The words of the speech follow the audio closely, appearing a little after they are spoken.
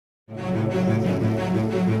He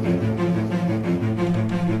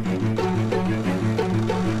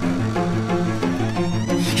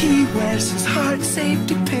wears his heart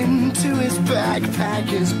safety pin to his backpack.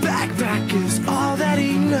 His backpack is all that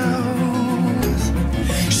he knows.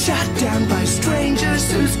 Shot down by strangers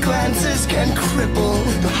whose glances can cripple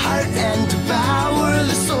the heart and devour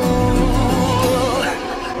the soul.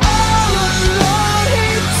 All alone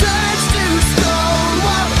he turns to stone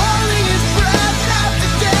while holding his breath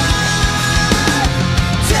after death.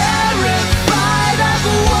 Terrified of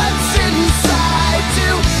what's inside, to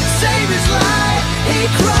save his life he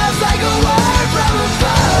crawls like a word from a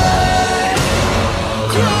bird.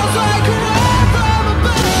 Crawls like a word from a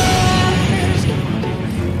bird.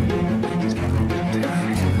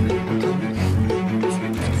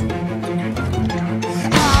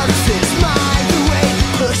 Out of his mind, the weight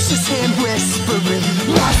pushes him, whispering,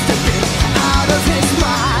 must have been out of his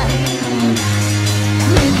mind.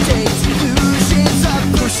 Middays, illusions of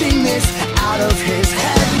pushing this out of his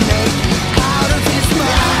head, maybe out of his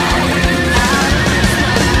mind.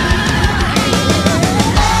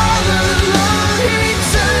 All alone he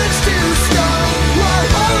turns to stone while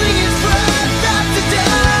holding his breath after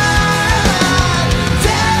death.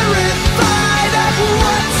 Terrified of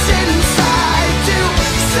what's inside, to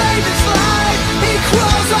save his life he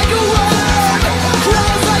crawls like a word.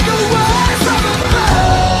 Crawls like a word from a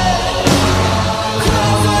bird.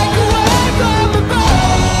 Crawls like a word from a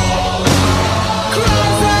bird.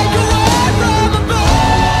 Crawls like a word from a bird.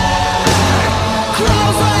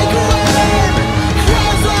 Crawls like a word.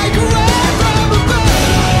 Crawls like a word from a bird.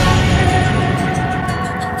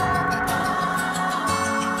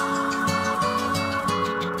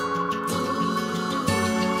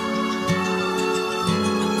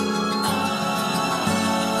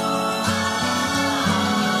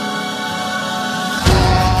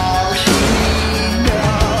 All he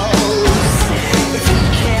knows, if he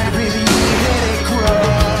can't believe it, it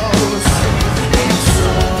grows. It's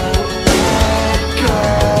so it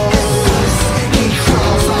goes. He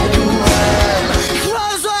crawls like a worm.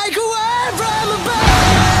 Crawls like a worm from a bird.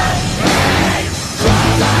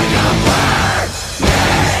 Crawls like a worm.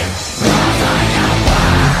 Crawls like a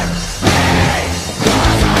worm.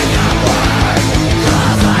 Crawls like a worm.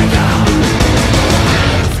 Crawls like a worm.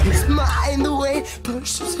 His mind, the way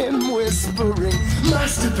pushes him, whispering,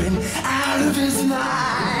 must have been out of his mind.